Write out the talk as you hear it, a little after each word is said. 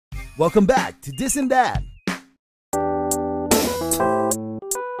Welcome back to This and That.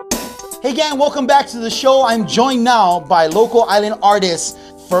 Hey gang, welcome back to the show. I'm joined now by local island artist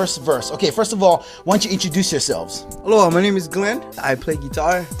First Verse. Okay, first of all, why don't you introduce yourselves? Hello, my name is Glenn. I play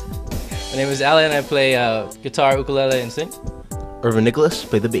guitar. My name is Alan. I play guitar, ukulele, and sing. Irvin Nicholas,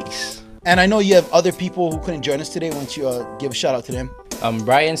 play the bass. And I know you have other people who couldn't join us today. Why don't you give a shout out to them?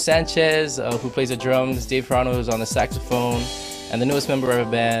 Brian Sanchez, who plays the drums. Dave Ferrano, who's on the saxophone. And the newest member of our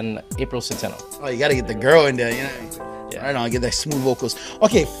band, April Centeno. Oh, you gotta get the girl in there, you know? Yeah. I don't know, get that smooth vocals.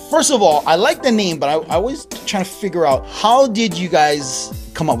 Okay, first of all, I like the name, but I was trying to figure out, how did you guys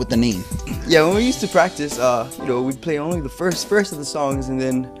come up with the name? Yeah, when we used to practice, you know, we'd play only the first verse of the songs, and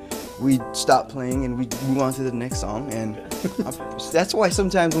then we'd stop playing and we'd move on to the next song. And that's why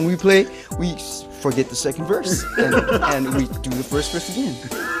sometimes when we play, we forget the second verse and we do the first verse again.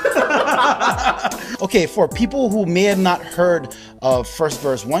 Okay, for people who may have not heard of First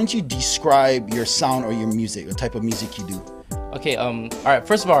Verse, why don't you describe your sound or your music, the type of music you do? Okay, all right,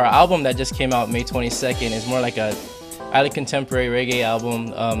 first of all, our album that just came out May 22nd is more like a island contemporary reggae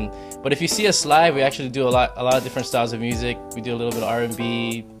album. But if you see us live, we actually do a lot of different styles of music. We do a little bit of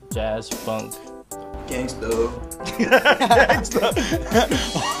R&B, jazz, funk. Gangsta.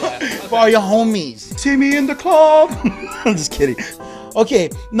 For all your homies. See me in the club. I'm just kidding. Okay,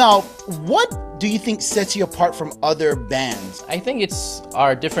 now, what do you think sets you apart from other bands? I think it's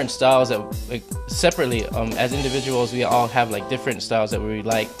our different styles that, like, separately, as individuals, we all have like different styles that we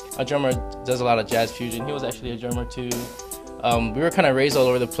like. Our drummer does a lot of jazz fusion. He was actually a drummer too. We were kind of raised all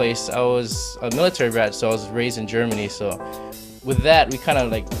over the place. I was a military brat, so I was raised in Germany. So with that, we kind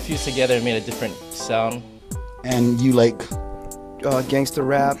of like fused together and made a different sound. And you like? Gangster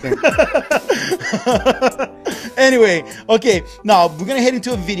rap. And Anyway, okay, now we're gonna head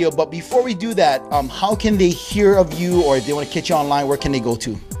into a video, but before we do that, how can they hear of you, or if they want to catch you online, where can they go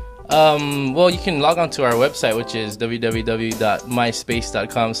to? Well, you can log on to our website, which is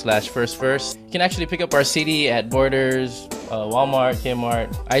www.myspace.com/firstverse. You can actually pick up our CD at Borders, Walmart,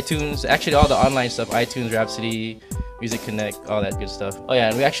 Kmart, iTunes, actually all the online stuff, iTunes, Rhapsody, Music Connect, all that good stuff. Oh yeah,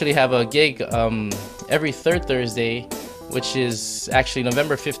 and we actually have a gig every third Thursday, which is actually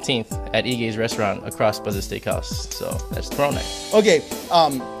November 15th at Ega's restaurant across by the steakhouse. So that's tomorrow night. Okay,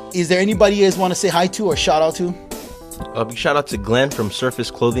 is there anybody you guys want to say hi to or shout out to? Big shout out to Glenn from Surface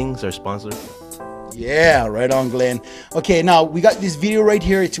Clothing, our sponsor. Yeah, right on, Glenn. Okay, now we got this video right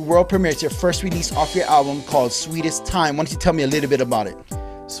here. It's a world premiere. It's your first release off your album called Sweetest Time. Why don't you tell me a little bit about it?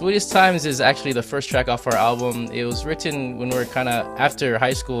 Sweetest Times is actually the first track off our album. It was written when we were kind of after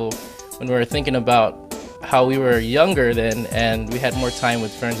high school, when we were thinking about how we were younger then and we had more time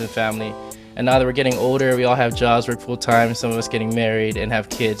with friends and family. And now that we're getting older, we all have jobs, work full time, some of us getting married and have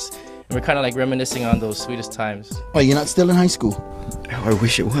kids. And we're kind of like reminiscing on those sweetest times. Oh, you're not still in high school? oh, I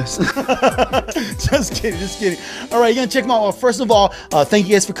wish it was. Just kidding, just kidding. All right, you're gonna check them out. Well, first of all, thank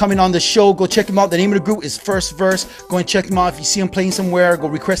you guys for coming on the show. Go check them out. The name of the group is First Verse. Go and check them out. If you see them playing somewhere, go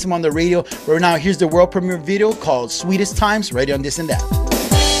request them on the radio. Right now, here's the world premiere video called Sweetest Times, right on This and That.